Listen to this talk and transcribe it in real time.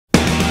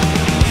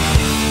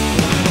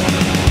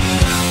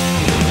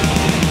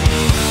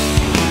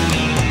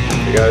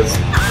Hey guys,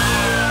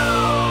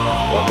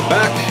 welcome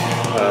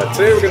back.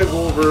 Today we're going to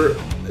go over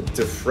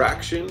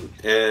diffraction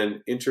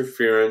and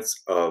interference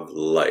of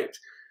light.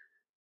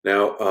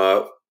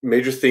 Now,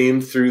 major theme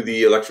through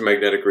the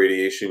electromagnetic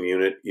radiation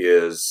unit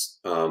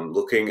is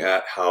looking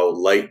at how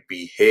light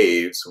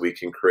behaves. We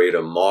can create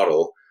a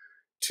model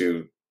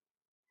to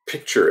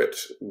picture it.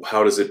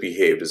 How does it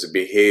behave? Does it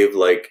behave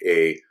like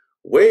a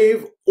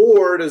wave,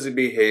 or does it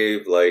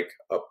behave like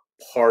a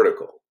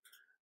particle?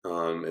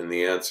 And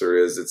the answer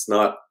is it's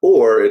not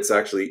or, it's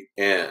actually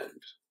and.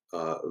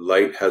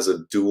 Light has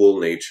a dual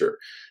nature.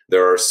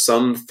 There are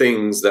some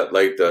things that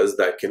light does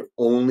that can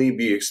only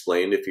be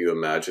explained if you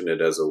imagine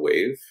it as a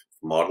wave,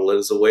 model it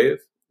as a wave,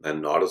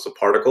 and not as a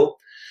particle.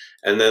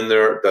 And then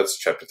that's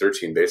chapter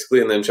 13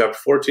 basically. And then chapter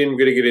 14, we're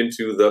going to get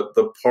into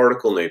the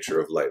particle nature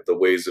of light, the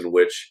ways in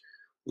which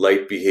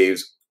light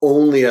behaves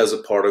only as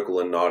a particle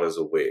and not as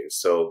a wave.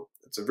 So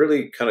it's a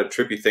really kind of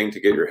tricky thing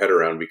to get your head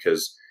around,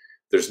 because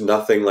there's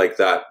nothing like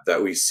that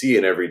we see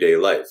in everyday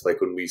life. Like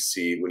when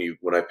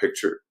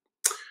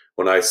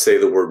I say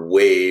the word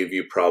wave,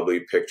 you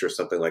probably picture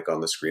something like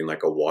on the screen,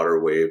 like a water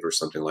wave or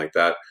something like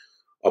that.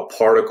 A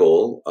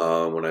particle,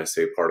 when I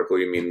say particle,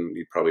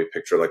 you probably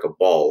picture like a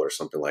ball or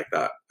something like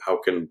that. How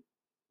can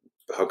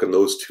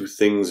those two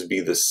things be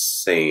the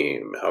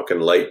same? How can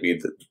light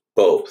be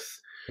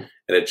both?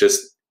 And it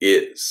just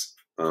is.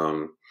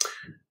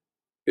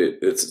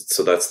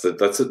 So that's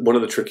one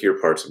of the trickier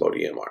parts about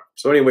EMR.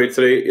 So anyway,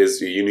 today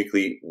is a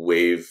uniquely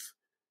wave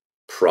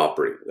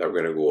property that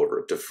we're going to go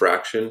over: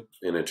 diffraction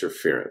and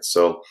interference.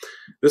 So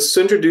this is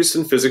introduced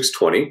in Physics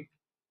 20.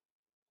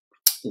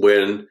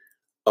 When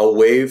a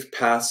wave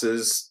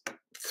passes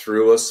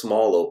through a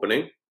small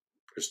opening,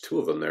 there's two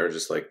of them there,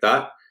 just like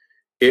that,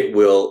 it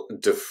will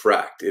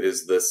diffract. It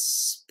is the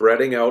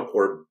spreading out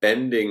or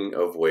bending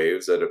of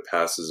waves that it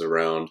passes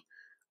around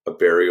a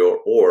barrier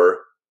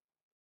or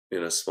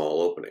in a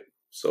small opening.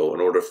 So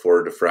in order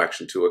for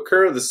diffraction to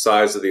occur, the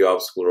size of the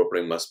obstacle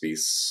opening must be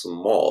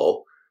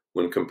small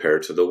when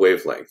compared to the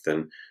wavelength.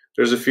 And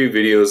there's a few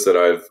videos that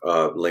I've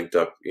linked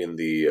up in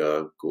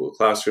the Google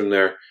Classroom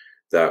there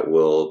that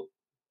will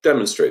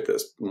demonstrate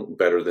this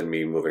better than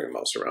me moving a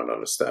mouse around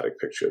on a static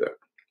picture there.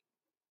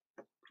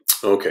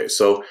 Okay,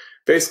 so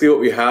basically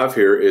what we have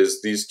here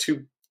is these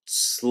two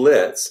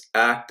slits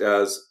act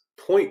as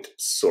point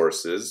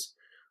sources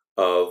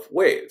of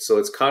waves. So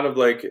it's kind of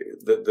like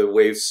the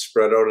waves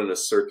spread out in a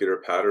circular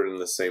pattern, in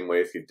the same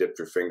way if you dipped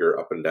your finger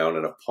up and down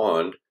in a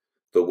pond,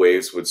 the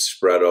waves would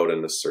spread out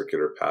in a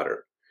circular pattern.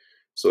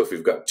 So if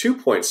we've got 2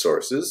 point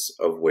sources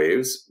of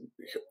waves,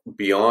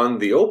 beyond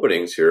the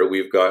openings here,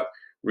 we've got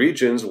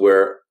regions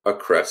where a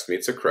crest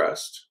meets a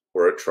crest,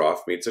 or a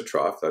trough meets a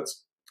trough.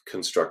 That's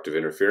constructive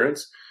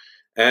interference.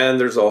 And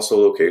there's also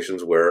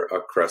locations where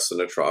a crest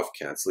and a trough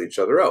cancel each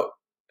other out,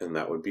 and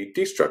that would be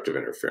destructive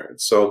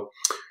interference. So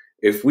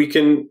if we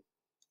can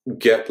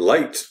get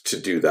light to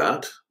do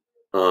that,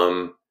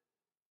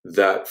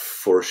 that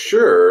for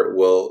sure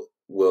will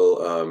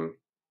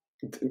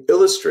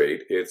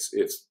illustrate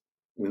its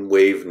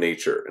wave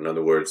nature. In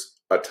other words,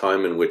 a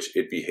time in which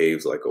it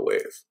behaves like a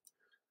wave.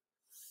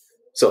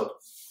 So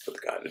the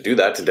guy to do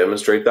that, to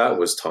demonstrate that,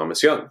 was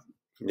Thomas Young.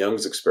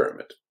 Young's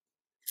experiment.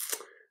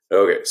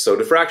 Okay, so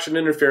diffraction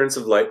interference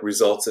of light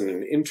results in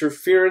an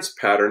interference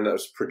pattern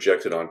that's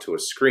projected onto a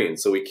screen.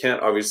 So we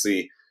can't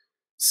obviously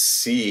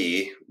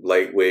see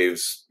light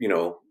waves,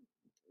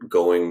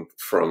 going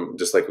from,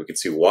 just like we can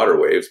see water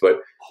waves, but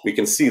we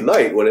can see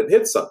light when it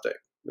hits something.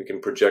 We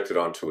can project it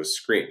onto a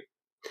screen.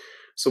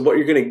 So what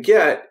you're going to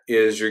get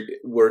is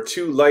where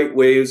two light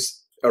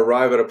waves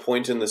arrive at a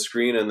point in the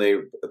screen, and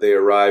they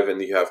arrive,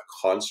 and you have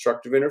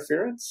constructive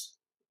interference,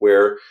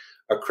 where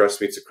a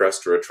crest meets a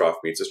crest or a trough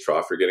meets a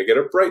trough. You're going to get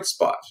a bright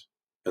spot,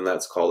 and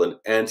that's called an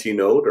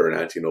antinode or an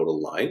antinodal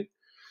line.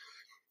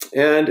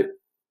 And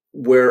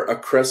where a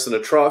crest and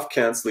a trough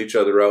cancel each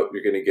other out,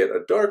 you're going to get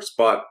a dark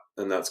spot,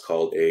 and that's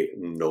called a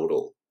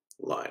nodal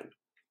line.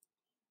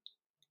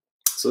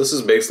 So this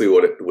is basically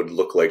what it would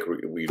look like.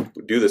 We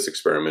would do this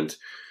experiment.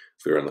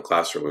 If we were in the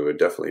classroom, we would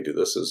definitely do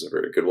this. This is a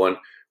very good one,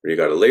 where you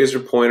got a laser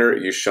pointer,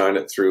 you shine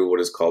it through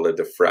what is called a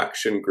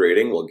diffraction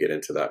grating. We'll get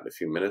into that in a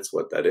few minutes,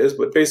 what that is,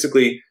 but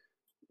basically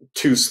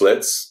 2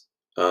 slits.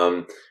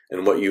 And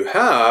what you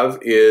have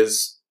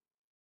is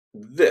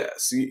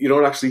this. You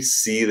don't actually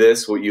see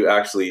this. What you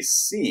actually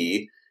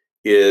see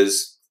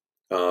is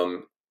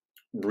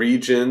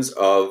regions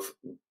of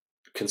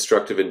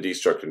constructive and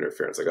destructive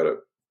interference. I got a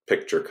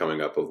picture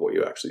coming up of what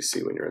you actually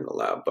see when you're in the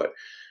lab, but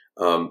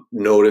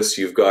notice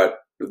you've got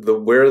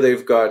where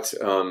they've got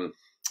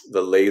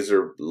the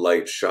laser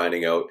light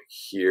shining out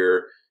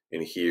here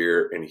and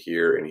here and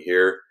here and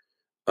here.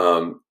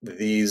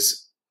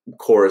 These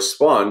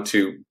correspond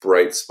to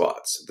bright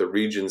spots. The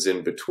regions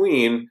in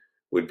between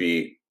would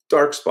be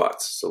dark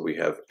spots. So we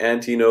have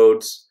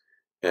antinodes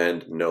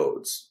and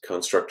nodes.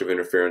 Constructive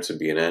interference would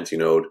be an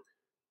antinode.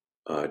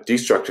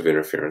 Destructive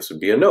interference would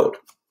be a node.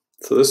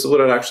 So this is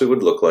what it actually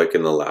would look like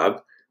in the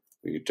lab.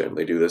 We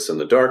generally do this in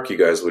the dark. You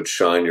guys would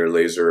shine your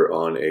laser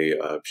on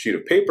a sheet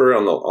of paper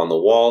on the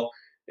wall,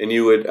 and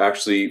you would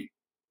actually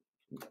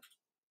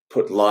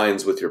put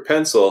lines with your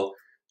pencil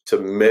to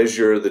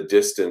measure the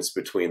distance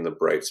between the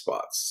bright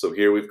spots. So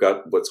here we've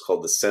got what's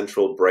called the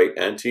central bright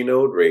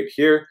antinode right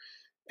here,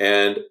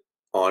 and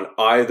on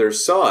either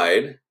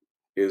side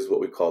is what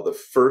we call the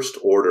first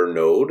order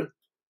node,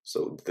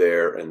 so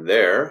there and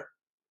there,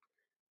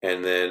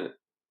 and then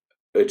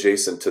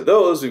adjacent to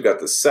those we've got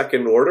the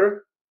second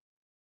order,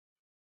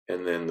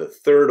 and then the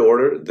third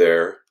order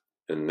there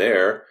and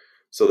there.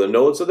 So the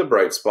nodes are the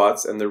bright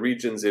spots, and the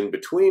regions in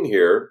between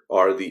here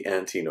are the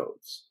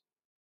antinodes.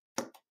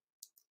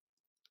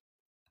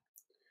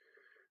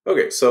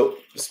 Okay, so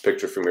this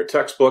picture from your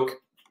textbook,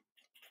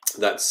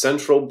 that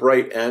central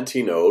bright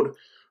antinode,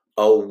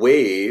 a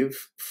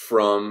wave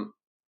from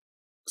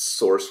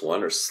source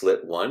 1 or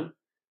slit 1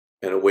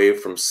 and a wave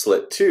from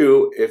slit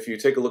 2. If you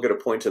take a look at a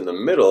point in the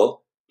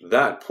middle,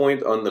 that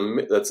point on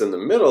that's in the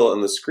middle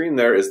on the screen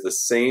there is the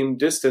same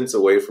distance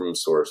away from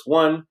source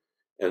 1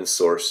 and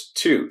source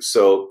 2.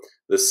 So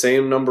the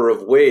same number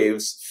of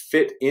waves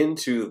fit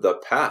into the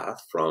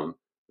path from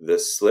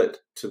this slit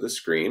to the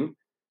screen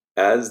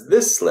as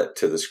this slit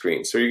to the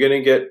screen. So you're going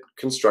to get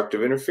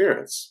constructive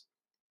interference.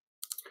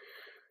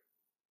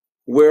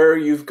 Where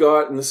you've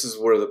got, and this is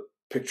where the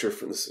picture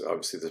from this,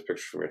 obviously this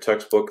picture from your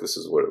textbook, this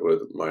is where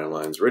my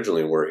lines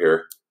originally were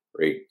here,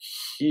 right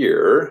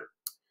here.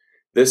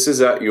 This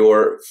is at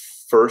your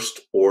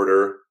first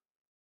order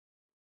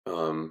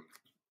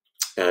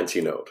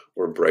antinode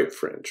or bright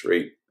fringe,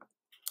 right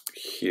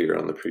here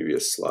on the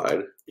previous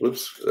slide.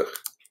 Whoops,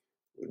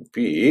 would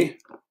be,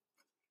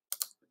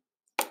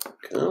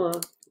 come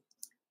on,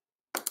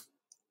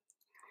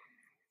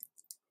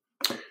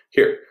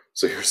 here.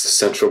 So here's the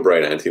central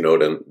bright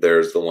antinode, and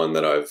there's the one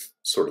that I've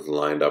sort of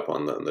lined up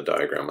on the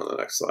diagram on the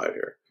next slide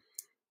here,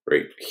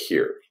 right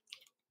here.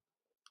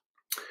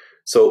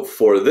 So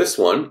for this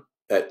one,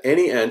 at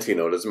any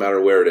antinode, doesn't matter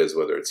where it is,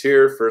 whether it's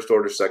here, first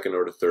order, second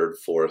order, third,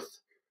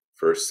 fourth,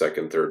 first,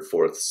 second, third,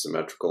 fourth,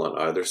 symmetrical on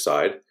either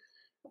side,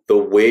 the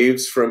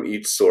waves from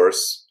each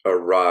source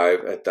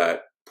arrive at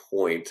that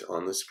point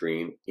on the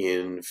screen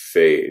in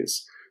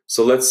phase.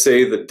 So let's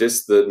say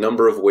the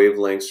number of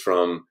wavelengths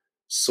from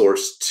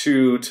source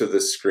 2 to the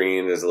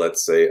screen is,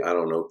 let's say, I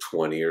don't know,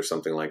 20 or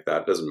something like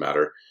that. Doesn't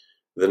matter.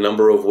 The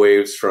number of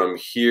waves from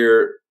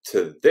here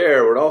to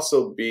there would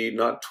also be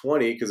not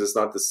 20 because it's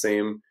not the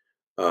same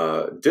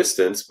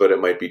distance, but it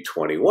might be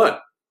 21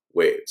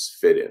 waves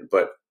fit in.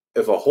 But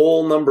if a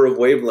whole number of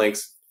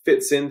wavelengths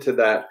fits into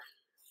that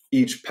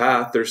each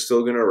path, they're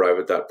still going to arrive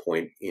at that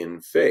point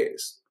in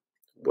phase.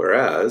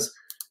 Whereas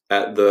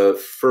at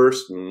the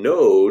first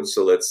node,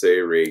 so let's say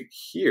right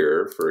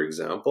here, for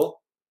example,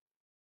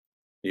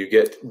 you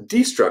get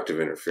destructive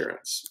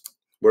interference,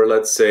 where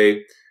let's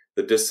say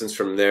the distance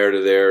from there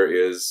to there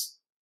is,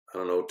 I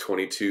don't know,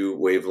 22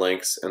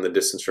 wavelengths, and the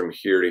distance from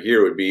here to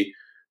here would be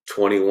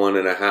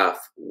 21.5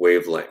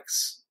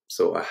 wavelengths.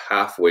 So a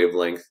half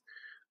wavelength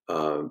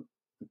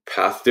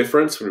path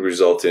difference would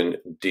result in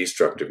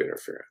destructive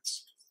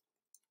interference.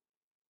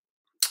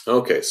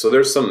 Okay, so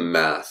there's some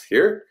math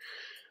here.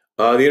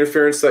 The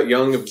interference that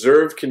Young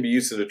observed can be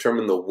used to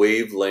determine the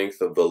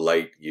wavelength of the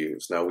light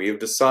used. Now we have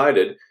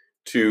decided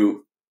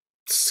to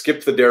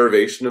skip the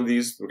derivation of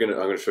these. I'm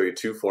going to show you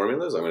two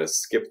formulas. I'm going to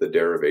skip the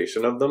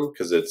derivation of them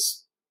because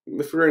it's,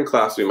 if we're in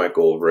class we might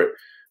go over it,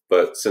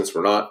 but since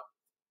we're not.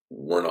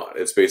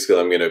 It's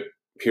basically,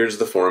 here's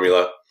the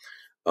formula,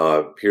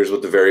 here's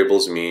what the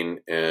variables mean,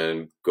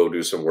 and go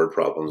do some word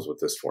problems with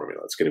this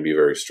formula. It's going to be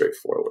very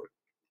straightforward.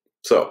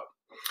 So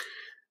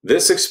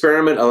this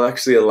experiment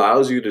actually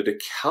allows you to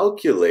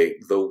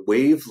calculate the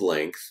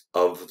wavelength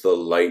of the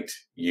light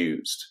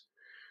used.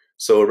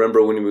 So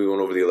remember when we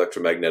went over the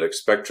electromagnetic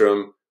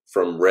spectrum,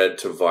 from red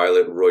to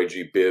violet, Roy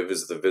G. Biv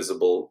is the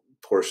visible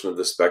portion of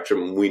the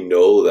spectrum. We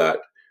know that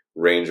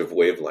range of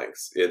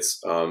wavelengths. It's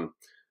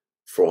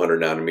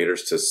 400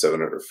 nanometers to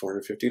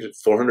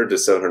 400 to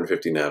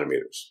 750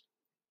 nanometers.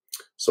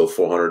 So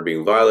 400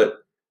 being violet,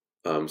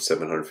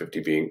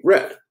 750 being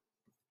red.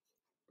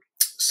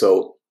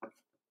 So,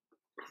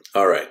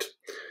 all right,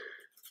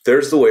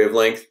 there's the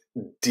wavelength.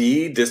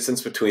 D,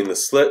 distance between the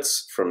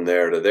slits from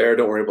there to there.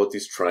 Don't worry about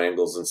these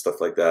triangles and stuff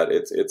like that.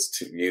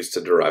 It's used to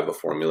derive a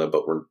formula,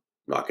 but we're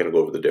not going to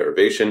go over the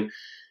derivation.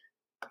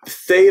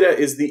 Theta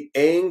is the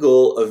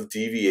angle of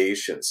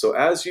deviation. So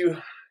as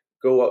you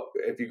go up,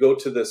 if you go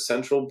to the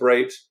central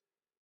bright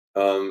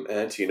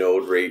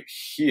antinode right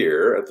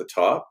here at the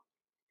top,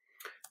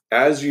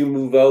 as you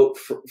move out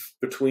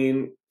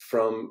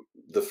from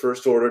the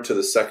first order to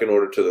the second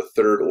order to the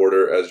third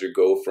order, as you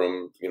go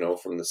from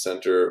the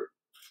center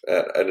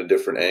at a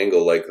different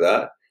angle like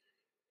that,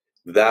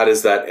 that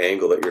is that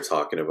angle that you're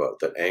talking about,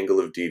 that angle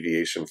of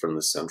deviation from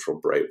the central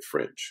bright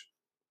fringe.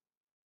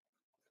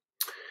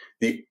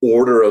 The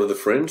order of the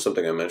fringe,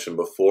 something I mentioned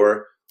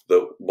before,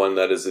 the one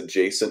that is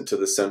adjacent to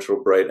the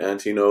central bright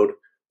antinode,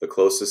 the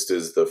closest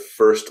is the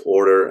first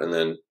order, and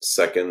then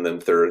second, then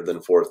third, then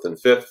fourth, then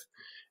fifth.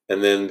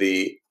 And then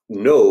the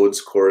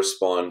nodes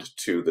correspond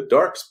to the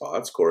dark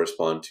spots,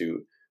 correspond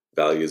to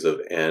values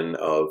of n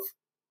of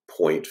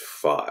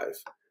 0.5.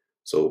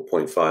 So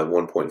 0.5,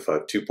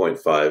 1.5,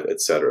 2.5,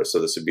 etc. So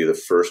this would be the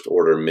first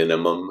order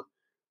minimum,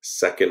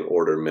 second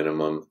order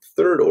minimum,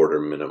 third order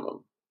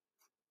minimum.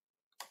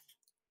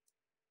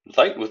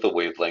 Light with a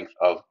wavelength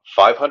of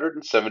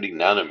 570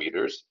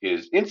 nanometers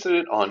is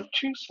incident on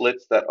two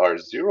slits that are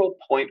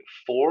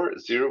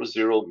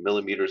 0.400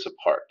 millimeters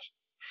apart.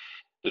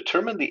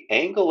 Determine the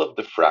angle of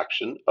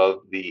diffraction of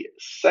the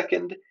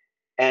second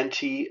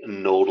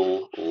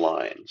antinodal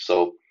line.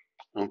 So,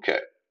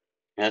 okay,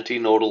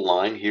 antinodal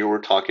line, here we're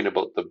talking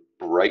about the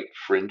bright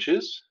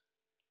fringes.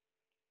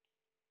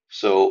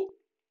 So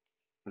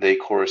they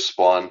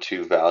correspond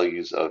to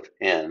values of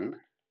n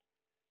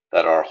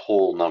that are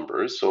whole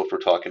numbers. So if we're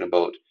talking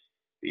about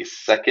the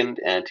second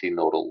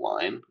antinodal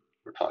line,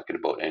 we're talking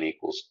about n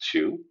equals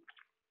 2.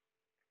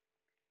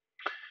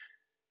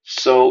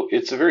 So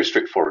it's a very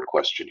straightforward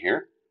question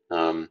here.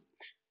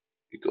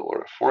 We go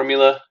over a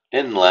formula,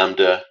 n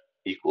lambda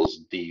equals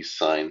d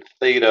sine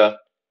theta.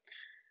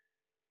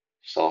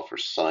 Solve for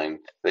sine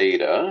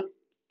theta,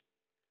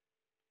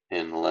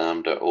 n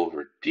lambda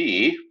over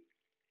d.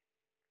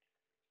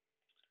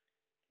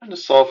 And to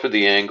solve for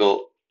the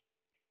angle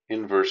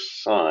inverse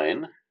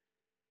sine,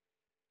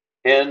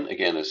 n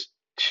again is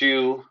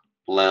 2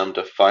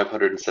 lambda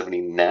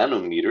 570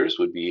 nanometers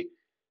would be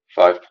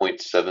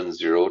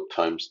 5.70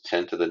 times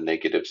 10 to the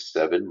negative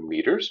 7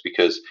 meters,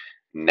 because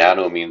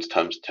nano means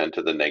times 10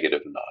 to the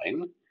negative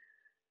 9.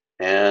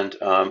 And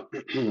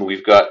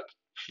we've got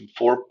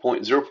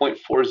 0.40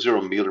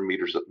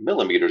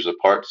 millimeters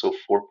apart, so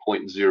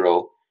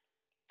 4.0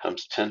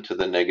 times 10 to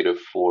the negative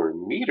 4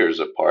 meters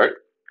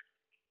apart.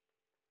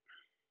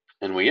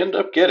 And we end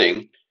up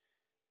getting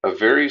a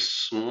very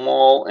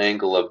small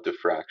angle of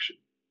diffraction,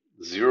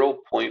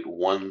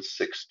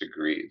 0.16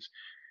 degrees.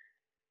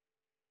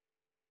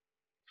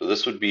 So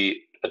this would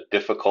be a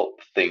difficult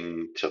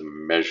thing to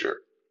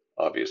measure,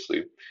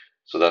 obviously.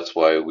 So that's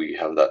why we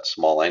have that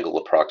small angle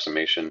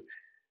approximation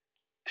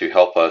to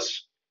help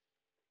us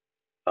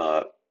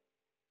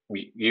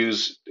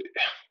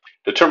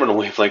determine a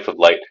wavelength of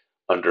light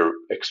under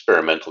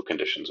experimental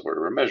conditions where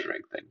we're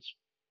measuring things.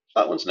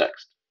 That one's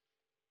next.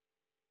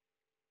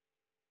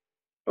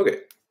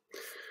 Okay,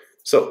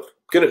 so I'm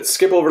gonna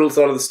skip over a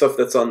lot of the stuff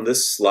that's on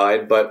this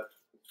slide, but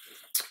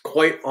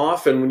quite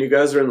often when you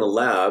guys are in the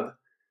lab,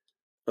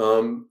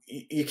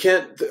 you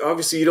can't,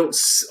 obviously you don't,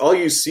 all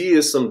you see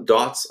is some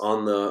dots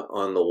on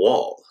the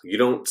wall. You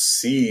don't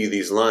see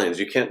these lines.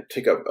 You can't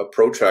take a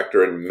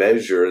protractor and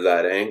measure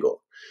that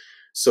angle.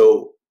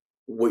 So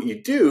what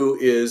you do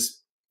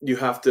is you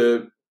have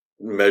to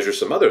measure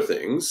some other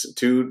things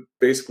to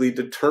basically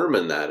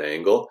determine that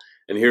angle.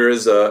 And here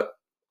is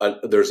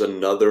there's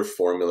another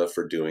formula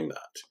for doing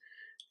that.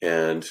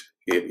 And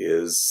it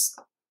is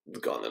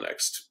on the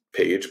next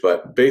page,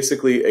 but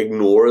basically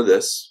ignore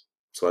this.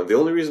 So the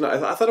only reason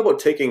I thought about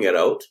taking it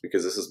out,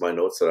 because this is my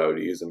notes that I would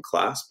use in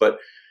class, but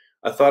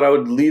I thought I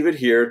would leave it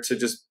here to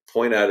just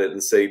point at it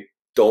and say,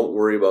 don't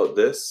worry about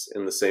this,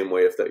 in the same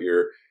way if that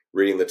you're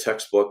reading the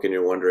textbook and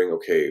you're wondering,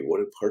 okay, what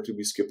part did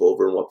we skip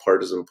over and what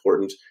part is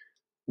important?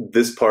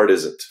 This part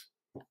isn't.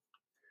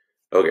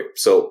 Okay,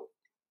 so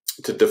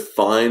to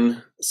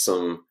define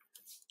some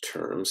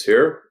terms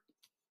here,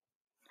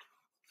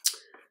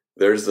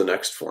 there's the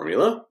next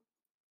formula.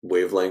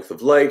 Wavelength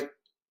of light,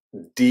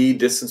 d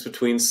distance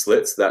between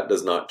slits, that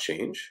does not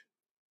change.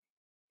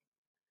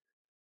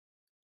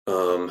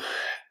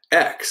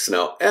 X,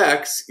 now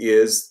x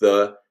is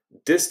the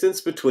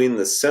distance between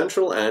the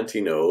central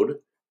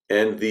antinode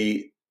and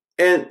the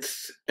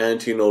nth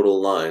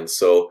antinodal line.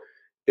 So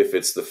if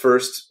it's the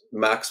first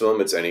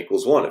maximum, it's n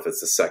equals 1. If it's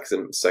the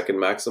second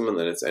maximum,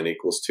 then it's n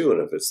equals 2.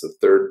 And if it's the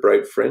third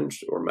bright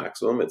fringe or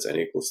maximum, it's n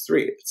equals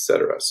 3,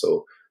 etc.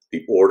 So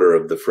the order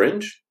of the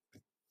fringe.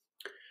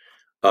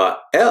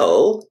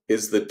 L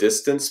is the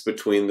distance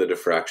between the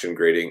diffraction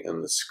grating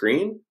and the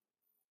screen.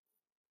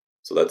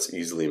 So that's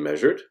easily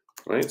measured,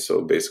 right?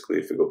 So basically,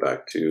 if we go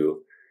back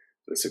to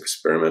this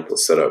experimental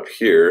setup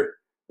here,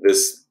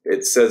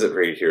 it says it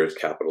right here as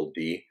capital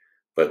D,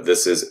 but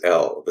this is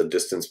L, the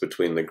distance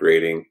between the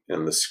grating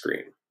and the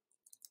screen.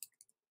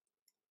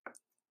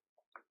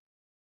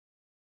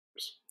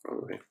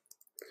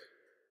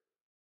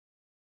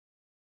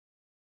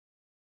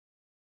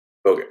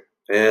 Okay,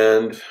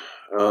 and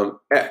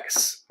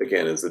X,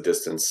 again, is the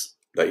distance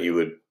that you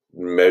would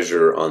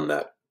measure on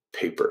that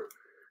paper.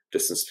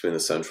 Distance between the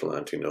central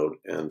antinode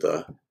and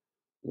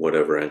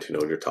whatever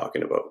antinode you're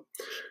talking about.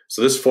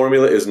 So this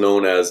formula is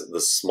known as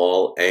the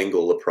small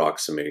angle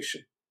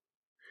approximation.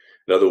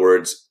 In other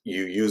words,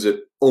 you use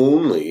it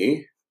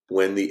only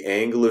when the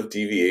angle of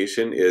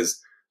deviation is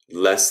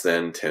less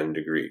than 10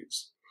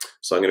 degrees.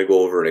 So I'm going to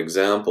go over an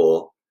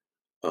example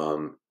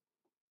on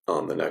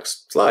the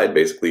next slide,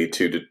 basically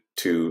to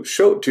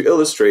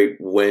illustrate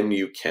when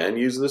you can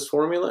use this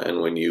formula and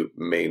when you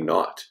may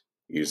not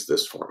use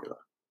this formula.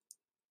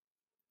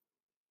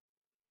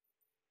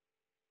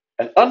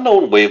 An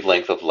unknown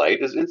wavelength of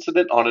light is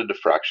incident on a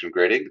diffraction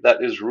grating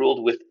that is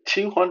ruled with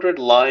 200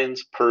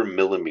 lines per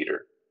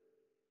millimeter.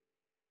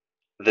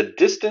 the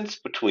distance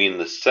between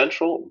the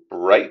central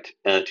bright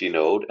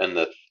antinode and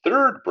the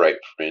third bright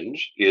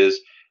fringe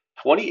is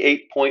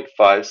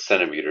 28.5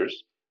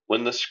 centimeters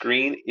when the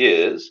screen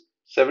is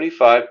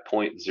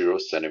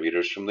 75.0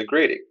 centimeters from the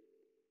grating.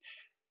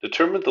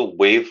 Determine the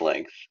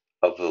wavelength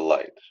of the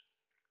light.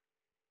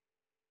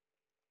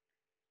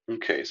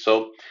 Okay,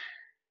 so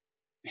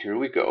here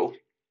we go.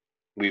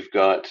 We've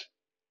got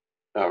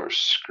our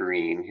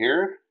screen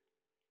here,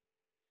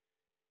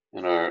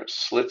 and our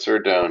slits are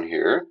down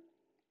here.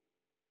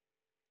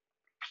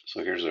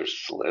 So here's our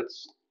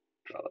slits.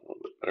 Draw that a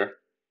little bit better.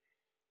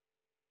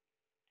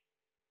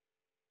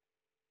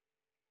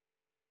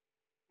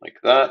 Like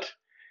that.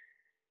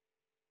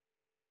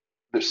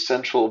 The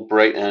central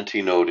bright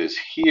antinode is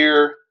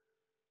here.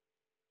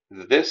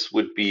 This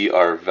would be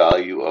our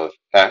value of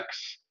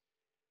x,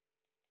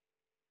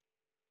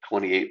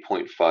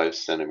 28.5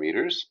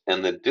 centimeters,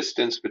 and the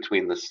distance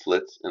between the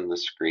slits and the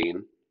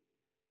screen,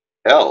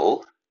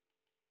 L,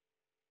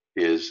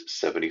 is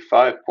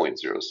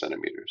 75.0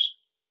 centimeters.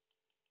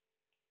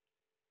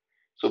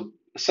 So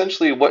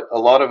essentially what a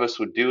lot of us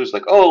would do is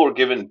like, oh, we're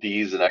given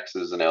D's and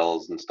X's and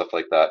L's and stuff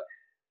like that.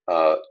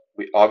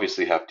 We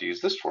obviously have to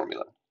use this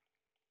formula.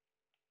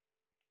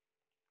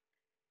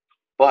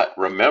 But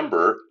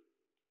remember,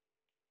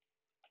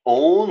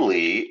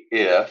 only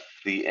if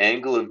the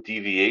angle of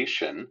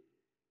deviation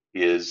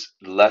is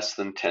less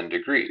than 10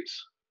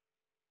 degrees.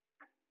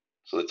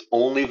 So it's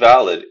only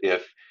valid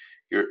if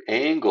your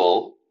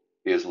angle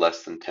is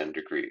less than 10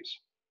 degrees.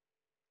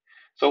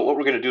 So what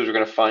we're going to do is we're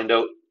going to find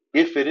out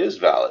if it is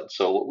valid.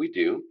 So what we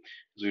do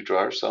is we draw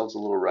ourselves a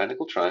little right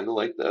angle triangle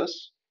like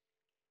this.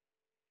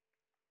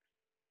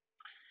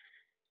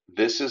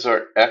 This is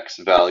our X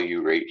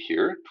value right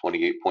here,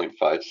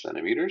 28.5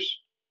 centimeters.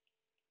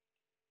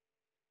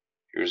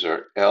 Here's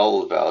our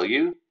L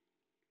value,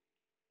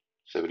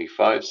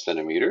 75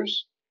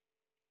 centimeters.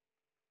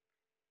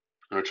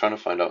 And we're trying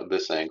to find out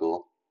this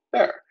angle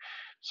there.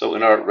 So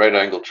in our right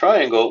angle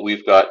triangle,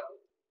 we've got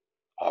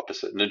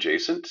opposite and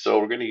adjacent, so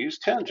we're going to use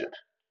tangent.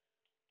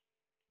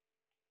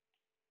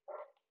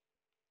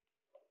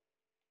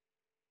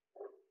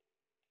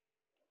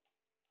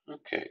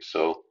 Okay,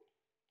 so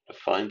to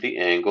find the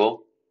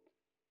angle,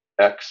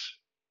 X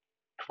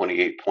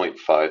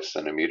 28.5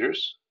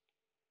 centimeters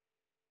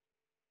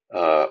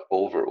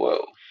over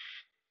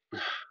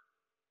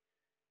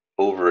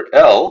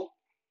L,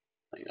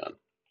 hang on,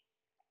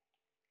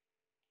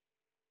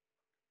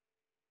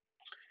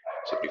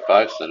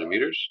 75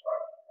 centimeters.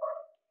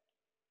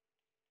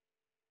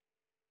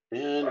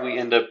 And we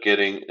end up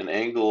getting an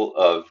angle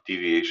of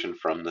deviation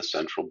from the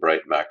central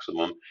bright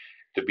maximum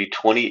to be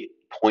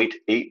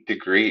 20.8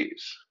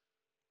 degrees.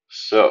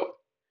 So,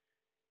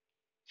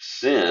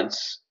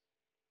 since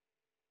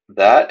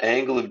that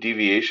angle of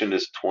deviation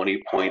is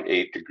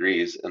 20.8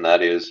 degrees, and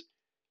that is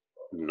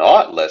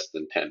not less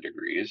than 10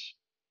 degrees,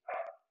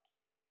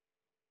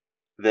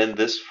 then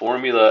this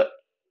formula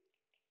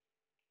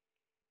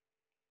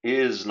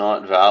is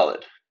not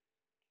valid.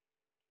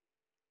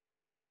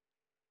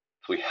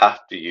 So we have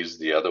to use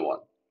the other one.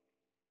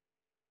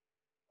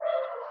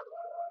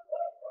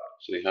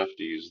 So we have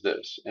to use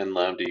this, n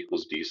lambda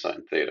equals d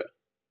sine theta.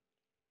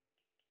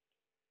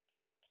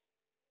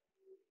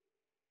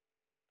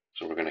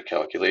 So we're going to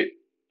calculate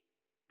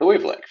the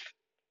wavelength.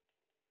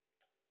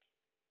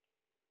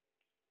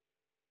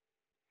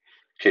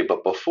 Okay,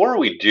 but before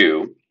we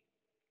do,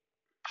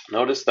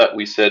 notice that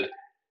we said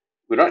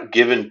we're not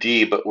given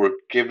D, but we're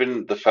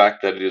given the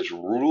fact that it is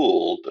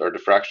ruled, our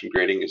diffraction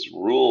grating is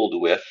ruled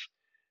with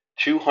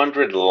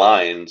 200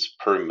 lines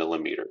per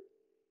millimeter.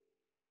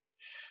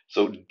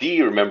 So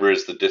D, remember,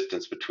 is the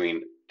distance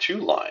between two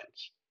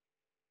lines.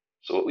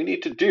 So what we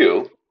need to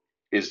do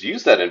is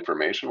use that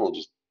information. We'll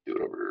just do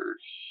it over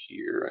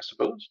here, I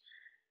suppose.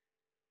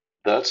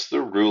 That's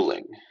the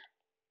ruling,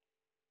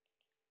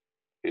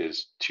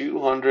 is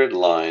 200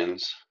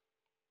 lines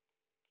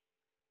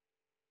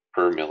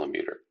per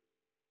millimeter.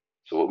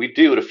 So what we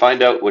do to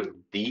find out what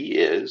D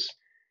is,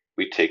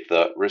 we take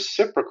the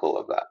reciprocal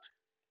of that.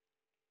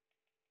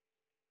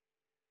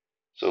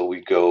 So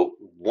we go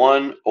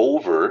 1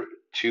 over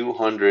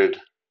 200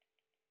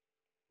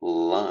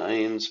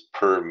 lines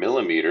per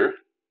millimeter.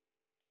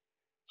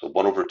 So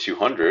 1 over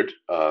 200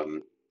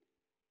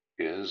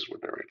 is, where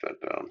did I write that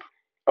down?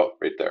 Oh,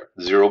 right there,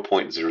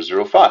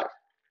 0.005.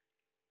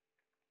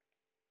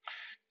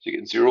 So you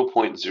get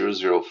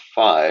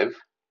 0.005.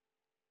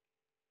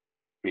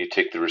 When you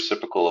take the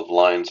reciprocal of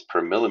lines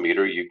per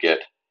millimeter, you get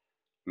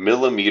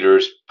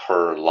millimeters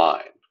per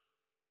line.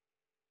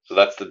 So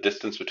that's the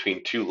distance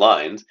between two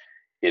lines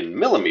in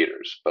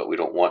millimeters, but we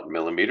don't want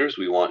millimeters,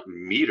 we want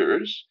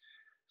meters.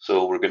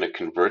 So we're going to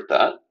convert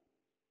that.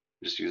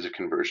 Just use a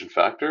conversion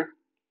factor.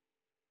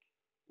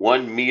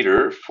 1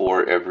 meter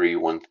for every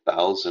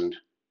 1,000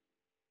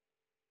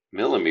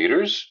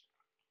 millimeters.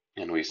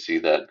 And we see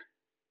that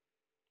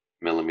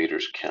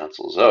millimeters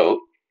cancels out.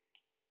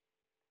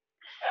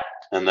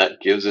 And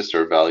that gives us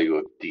our value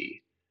of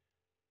D.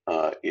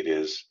 It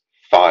is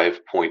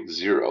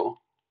 5.0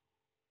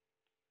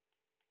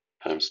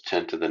 times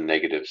 10 to the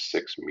negative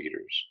 6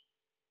 meters.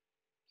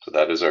 So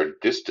that is our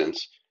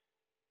distance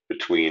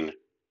between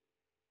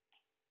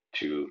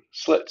two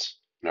slits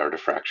in our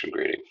diffraction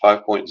grating,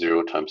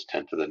 5.0 times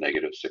 10 to the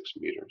negative 6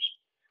 meters.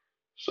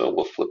 So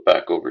we'll flip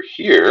back over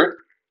here.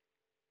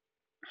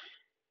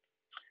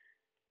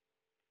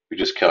 We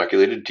just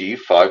calculated d,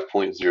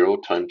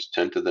 5.0 times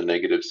 10 to the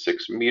negative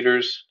 6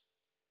 meters.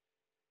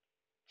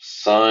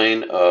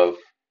 Sine of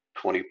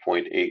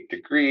 20.8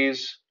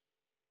 degrees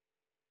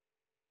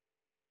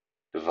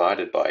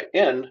divided by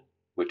n,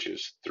 which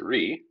is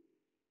 3,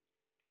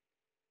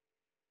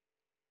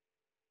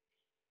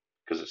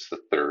 because it's the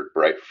third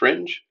bright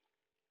fringe.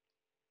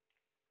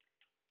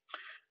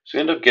 So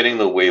you end up getting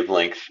the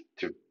wavelength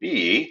to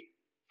be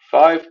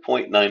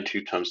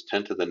 5.92 times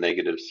 10 to the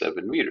negative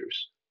 7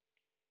 meters.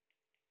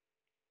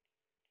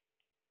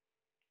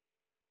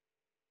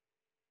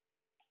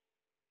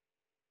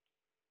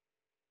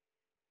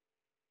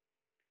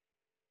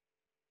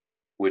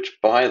 Which,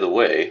 by the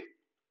way,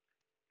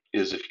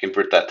 is, if you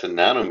convert that to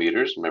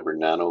nanometers, remember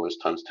nano is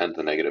times 10 to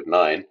the negative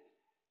 9, it's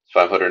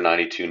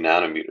 592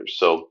 nanometers.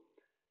 So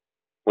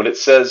when it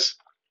says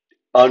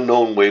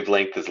unknown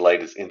wavelength as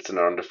light is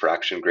incident on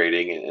diffraction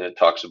grating, and it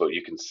talks about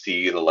you can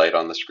see the light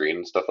on the screen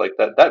and stuff like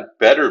that, that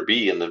better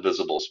be in the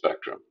visible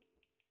spectrum.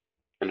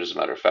 And as a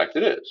matter of fact,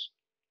 it is.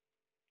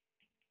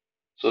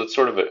 So it's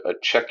sort of a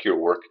check your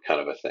work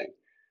kind of a thing.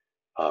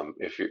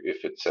 If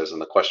it says in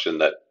the question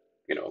that,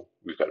 you know,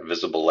 we've got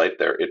visible light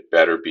there, it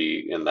better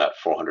be in that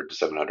 400 to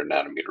 700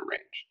 nanometer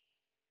range.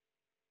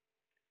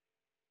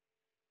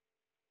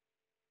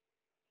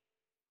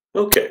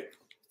 Okay,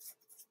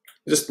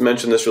 just to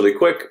mention this really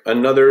quick.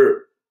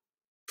 Another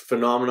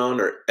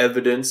phenomenon or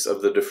evidence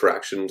of the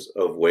diffractions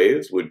of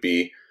waves would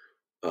be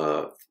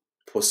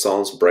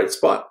Poisson's bright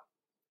spot.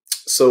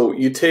 So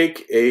you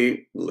take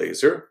a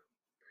laser,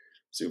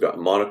 so you've got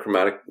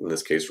monochromatic, in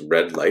this case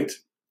red light,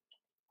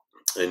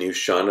 and you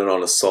shine it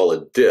on a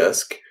solid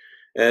disk,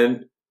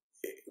 and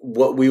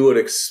what we would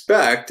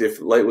expect if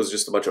light was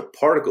just a bunch of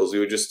particles, we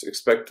would just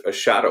expect a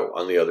shadow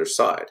on the other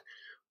side.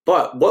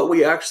 But what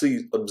we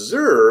actually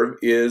observe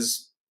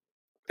is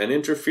an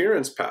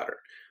interference pattern.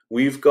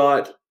 We've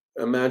got,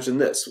 imagine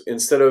this,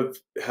 instead of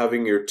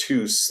having your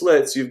two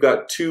slits, you've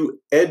got two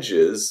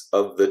edges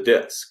of the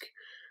disk.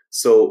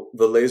 So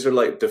the laser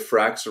light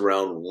diffracts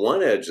around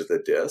one edge of the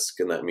disk,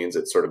 and that means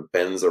it sort of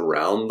bends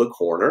around the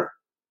corner.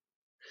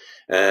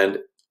 And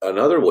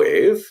another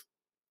wave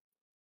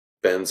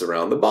bends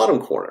around the bottom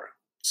corner.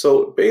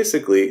 So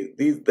basically,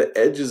 the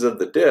edges of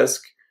the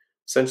disk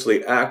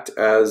essentially act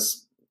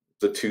as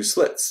the two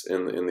slits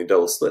in the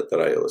double slit that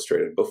I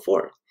illustrated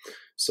before.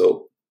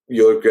 So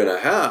you're going to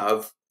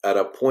have, at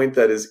a point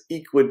that is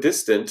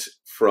equidistant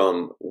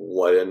from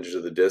one edge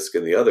of the disk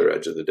and the other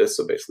edge of the disk,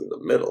 so basically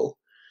the middle,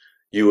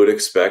 you would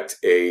expect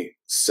a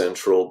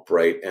central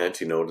bright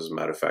antinode. As a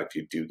matter of fact,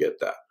 you do get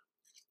that.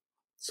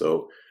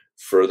 So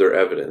further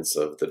evidence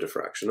of the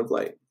diffraction of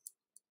light.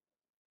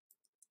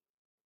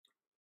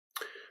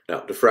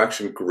 Now,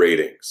 diffraction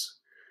gratings.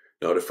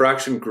 Now,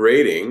 diffraction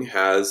grating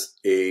has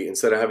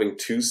instead of having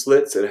two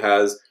slits, it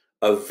has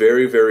a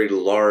very, very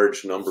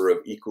large number of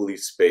equally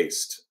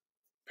spaced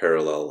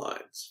parallel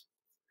lines.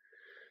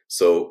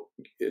 So,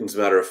 as a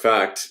matter of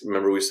fact,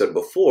 remember we said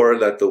before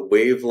that the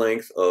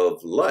wavelength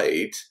of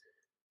light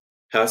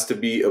has to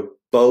be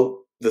about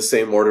the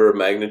same order of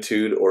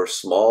magnitude or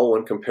small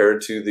when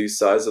compared to the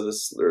size of the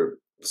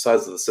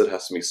slit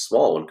has to be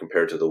small when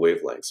compared to the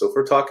wavelength. So if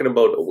we're talking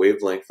about a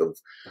wavelength of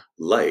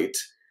light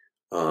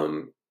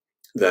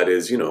that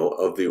is, you know,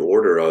 of the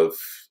order of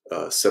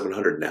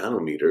 700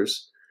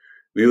 nanometers,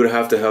 we would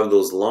have to have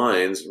those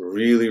lines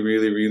really,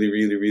 really, really,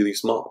 really, really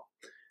small.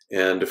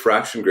 And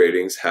diffraction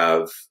gratings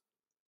have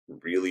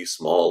really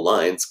small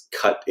lines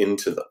cut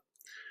into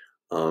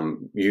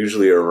them.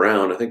 Usually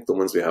around, I think the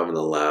ones we have in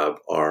the lab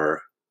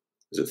are,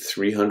 is it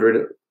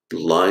 300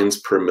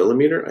 lines per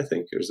millimeter, I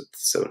think, or is it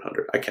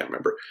 700? I can't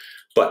remember,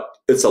 but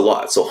it's a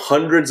lot. So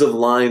hundreds of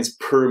lines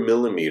per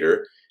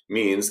millimeter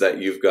means that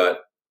you've got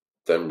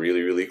them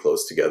really, really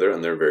close together,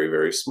 and they're very,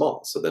 very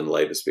small. So then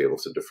light is able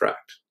to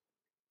diffract.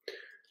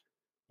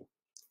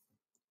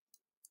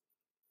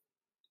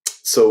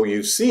 So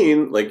you've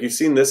seen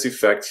this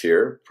effect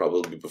here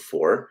probably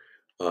before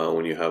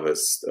when you have a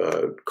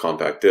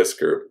compact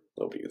disc, or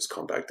nobody uses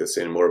compact discs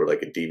anymore, but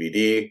like a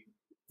DVD.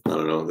 I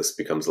don't know, this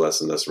becomes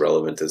less and less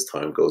relevant as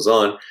time goes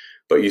on,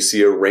 but you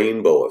see a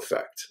rainbow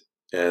effect,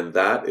 and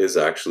that is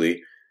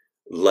actually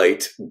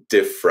light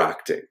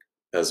diffracting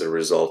as a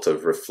result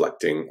of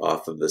reflecting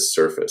off of this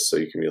surface. So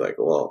you can be like,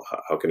 well,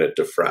 how can it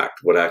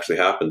diffract? What actually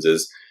happens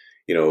is,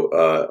 you know,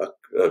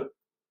 a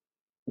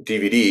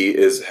DVD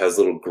has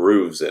little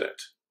grooves in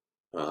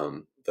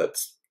it.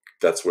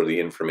 That's where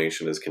the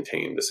information is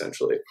contained,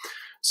 essentially.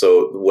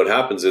 So what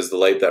happens is the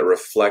light that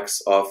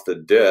reflects off the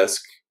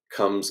disc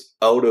comes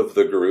out of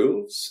the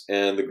grooves,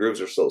 and the grooves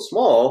are so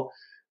small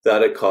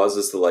that it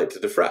causes the light to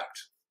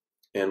diffract.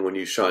 And when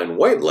you shine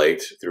white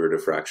light through a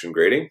diffraction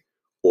grating,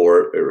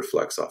 or it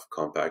reflects off a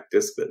compact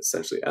disc that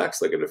essentially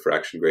acts like a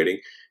diffraction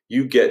grating,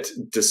 you get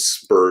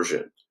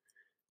dispersion.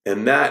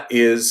 And that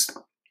is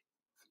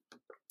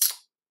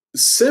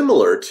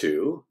similar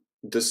to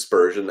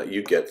dispersion that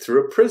you get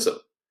through a prism.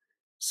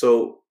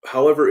 So,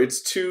 however,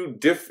 it's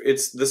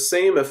the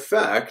same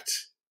effect,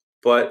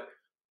 but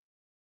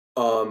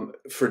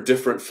for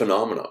different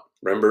phenomena.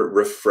 Remember,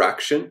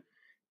 refraction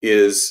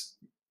is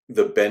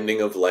the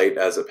bending of light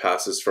as it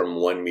passes from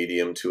one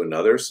medium to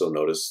another. So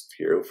notice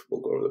here,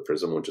 we'll go over the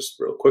prism just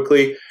real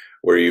quickly,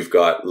 where you've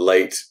got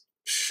light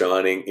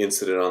shining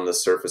incident on the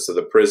surface of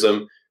the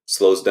prism,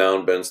 slows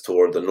down, bends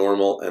toward the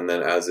normal, and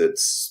then as it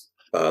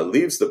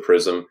leaves the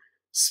prism,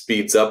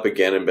 speeds up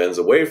again and bends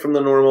away from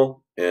the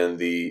normal, and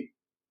the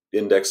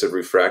index of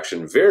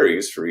refraction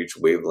varies for each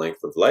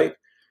wavelength of light.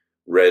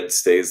 Red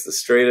stays the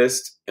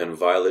straightest and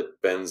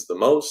violet bends the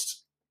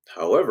most.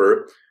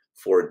 However,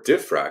 for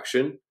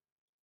diffraction,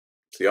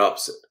 it's the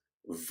opposite.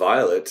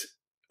 Violet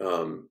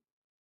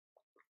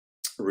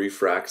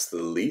refracts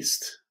the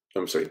least.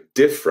 I'm sorry,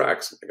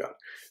 diffracts. Oh my God,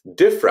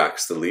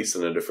 diffracts the least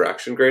in a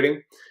diffraction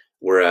grating.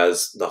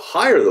 Whereas the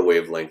higher the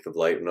wavelength of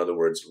light, in other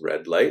words,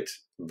 red light,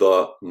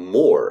 the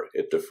more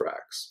it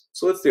diffracts.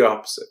 So it's the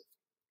opposite.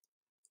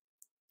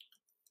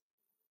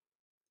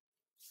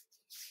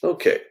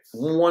 Okay,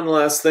 one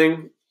last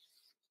thing.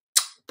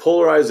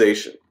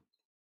 Polarization.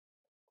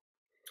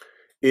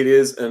 It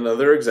is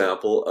another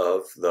example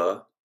of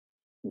the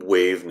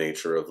wave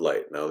nature of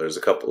light. Now, there's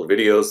a couple of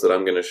videos that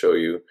I'm going to show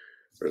you,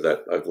 or that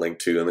I've linked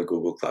to in the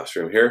Google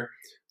Classroom here,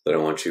 that I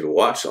want you to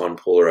watch on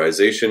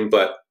polarization.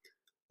 But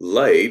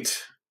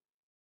light,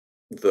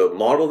 the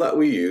model that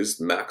we used,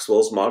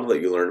 Maxwell's model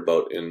that you learned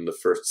about in the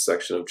first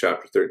section of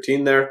chapter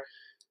 13 there,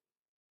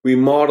 we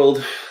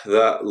modeled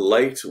that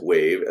light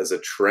wave as a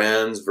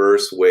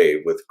transverse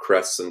wave with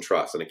crests and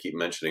troughs, and I keep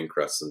mentioning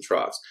crests and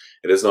troughs.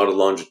 It is not a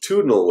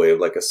longitudinal wave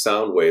like a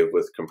sound wave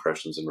with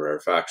compressions and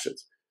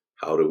rarefactions.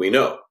 How do we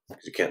know?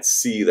 Because you can't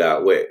see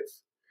that wave.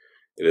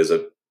 It is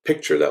a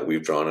picture that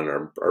we've drawn in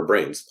our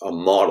brains, a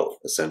model,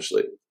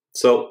 essentially.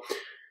 So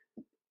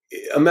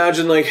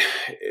imagine like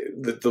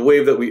the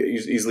wave that we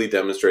easily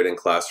demonstrate in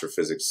class for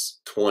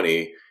physics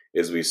 20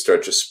 is we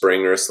stretch a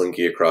spring or a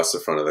slinky across the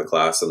front of the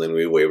class, and then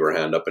we wave our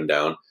hand up and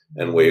down,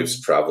 and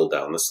waves travel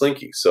down the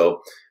slinky.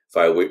 So if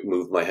I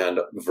move my hand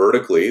up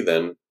vertically,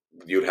 then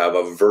you'd have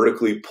a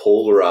vertically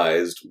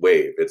polarized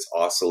wave. It's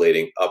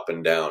oscillating up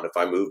and down. If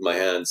I move my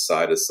hand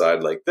side to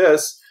side like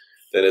this,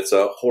 then it's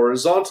a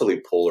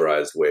horizontally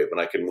polarized wave,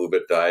 and I can move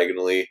it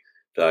diagonally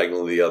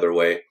the other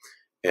way.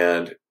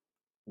 And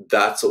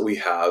that's what we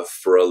have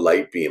for a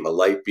light beam. A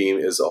light beam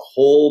is a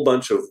whole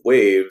bunch of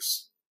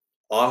waves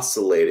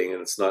oscillating,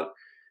 and it's not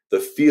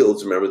the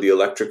fields. Remember, the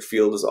electric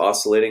field is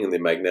oscillating and the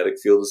magnetic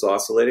field is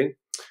oscillating.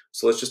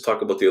 So let's just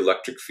talk about the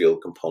electric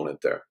field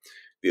component there.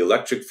 The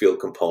electric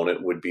field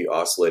component would be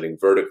oscillating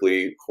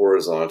vertically,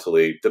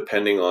 horizontally,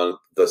 depending on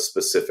the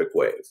specific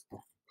wave.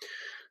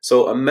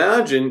 So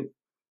imagine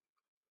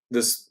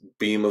this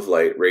beam of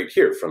light right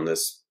here from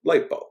this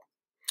light bulb.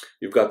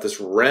 You've got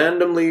this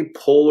randomly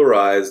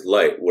polarized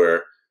light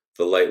where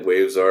the light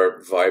waves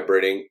are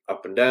vibrating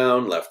up and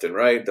down, left and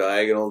right,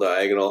 diagonal,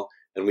 diagonal,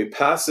 and we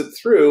pass it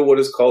through what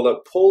is called a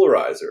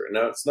polarizer.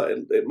 Now, it's not,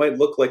 it might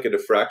look like a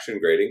diffraction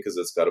grating because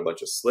it's got a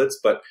bunch of slits,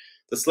 but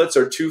the slits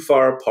are too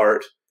far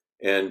apart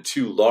and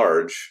too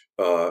large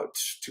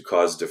to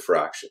cause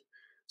diffraction.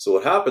 So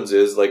what happens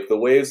is, like, the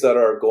waves that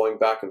are going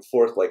back and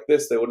forth like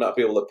this, they would not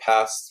be able to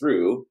pass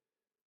through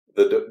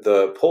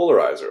the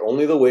polarizer.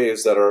 Only the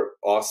waves that are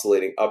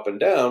oscillating up and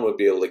down would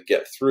be able to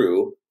get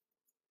through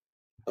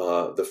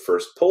the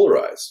first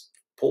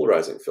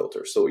polarizing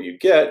filter. So what you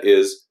get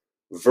is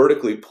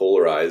vertically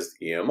polarized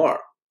EMR.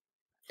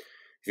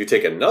 If you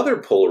take another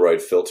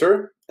Polaroid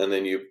filter and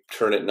then you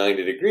turn it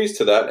 90 degrees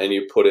to that and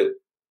you put it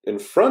in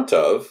front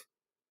of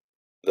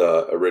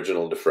the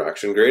original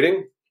diffraction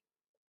grating,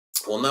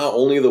 well, now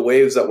only the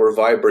waves that were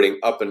vibrating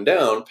up and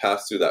down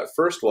pass through that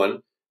first one,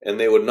 and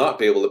they would not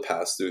be able to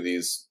pass through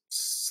these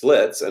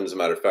slits. And as a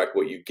matter of fact,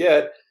 what you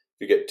get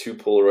two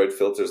Polaroid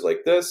filters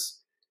like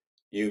this,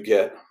 you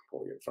get,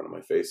 oh, you're in front of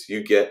my face,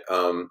 you get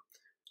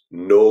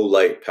no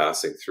light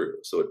passing through.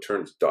 So it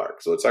turns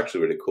dark. So it's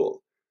actually really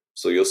cool.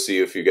 So you'll see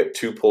if you get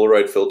two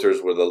Polaroid filters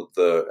where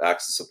the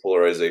axis of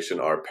polarization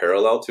are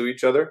parallel to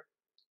each other,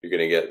 you're going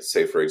to get,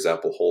 say, for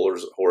example,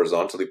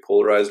 horizontally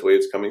polarized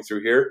waves coming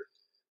through here.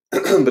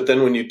 But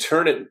then when you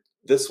turn it,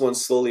 this one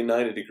slowly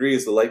 90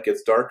 degrees, the light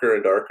gets darker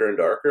and darker and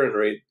darker, and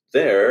right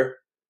there,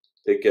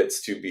 it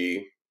gets to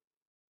be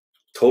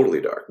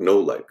totally dark. No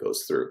light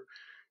goes through.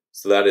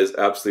 So that is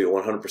absolutely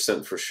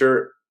 100% for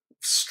sure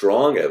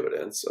strong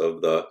evidence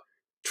of the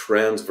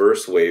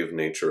transverse wave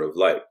nature of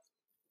light.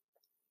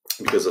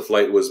 Because if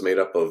light was made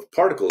up of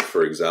particles,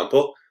 for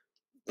example,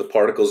 the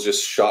particles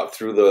just shot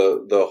through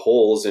the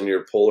holes in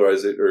your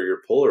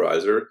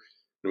polarizer.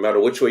 No matter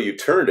which way you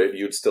turned it,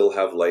 you'd still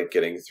have light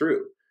getting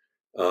through.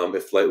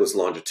 If light was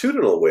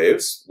longitudinal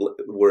waves,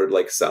 were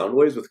like sound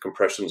waves with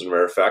compressions and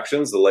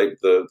rarefactions,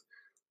 the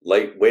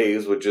light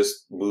waves would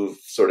just move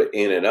sort of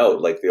in and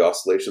out, like the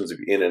oscillations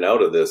would be in and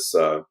out of this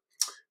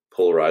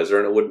polarizer,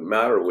 and it wouldn't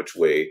matter which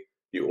way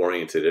you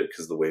oriented it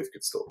because the wave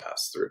could still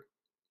pass through.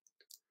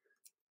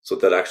 So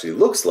what that actually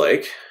looks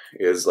like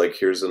is like,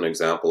 here's an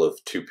example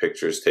of two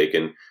pictures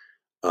taken,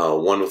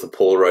 one with a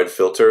Polaroid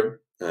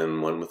filter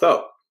and one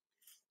without.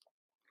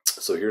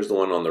 So here's the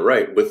one on the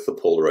right with the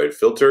Polaroid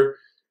filter.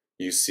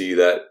 You see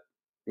that,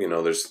 you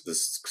know, there's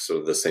this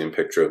sort of the same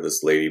picture of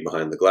this lady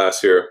behind the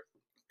glass here.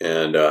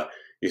 And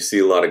you see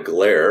a lot of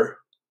glare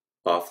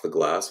off the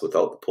glass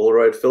without the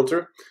Polaroid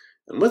filter.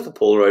 And with the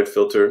Polaroid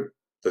filter,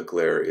 the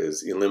glare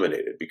is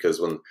eliminated, because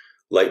when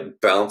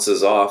light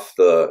bounces off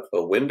a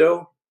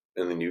window,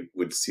 and then you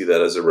would see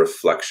that as a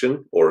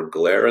reflection or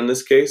glare in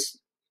this case,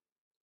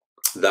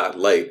 that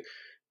light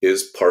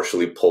is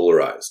partially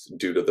polarized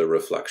due to the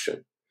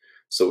reflection.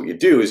 So what you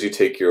do is you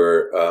take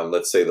your,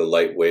 let's say the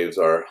light waves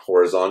are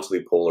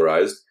horizontally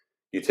polarized.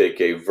 You take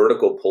a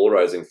vertical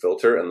polarizing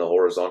filter and the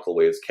horizontal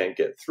waves can't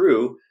get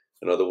through.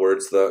 In other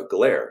words, the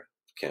glare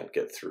can't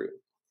get through.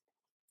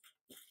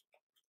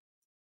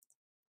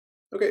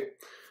 Okay,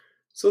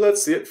 so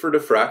that's it for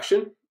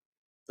diffraction.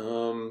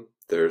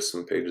 There's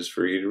some pages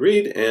for you to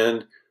read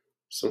and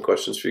some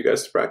questions for you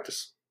guys to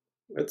practice.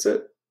 That's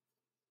it.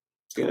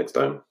 See you next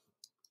time.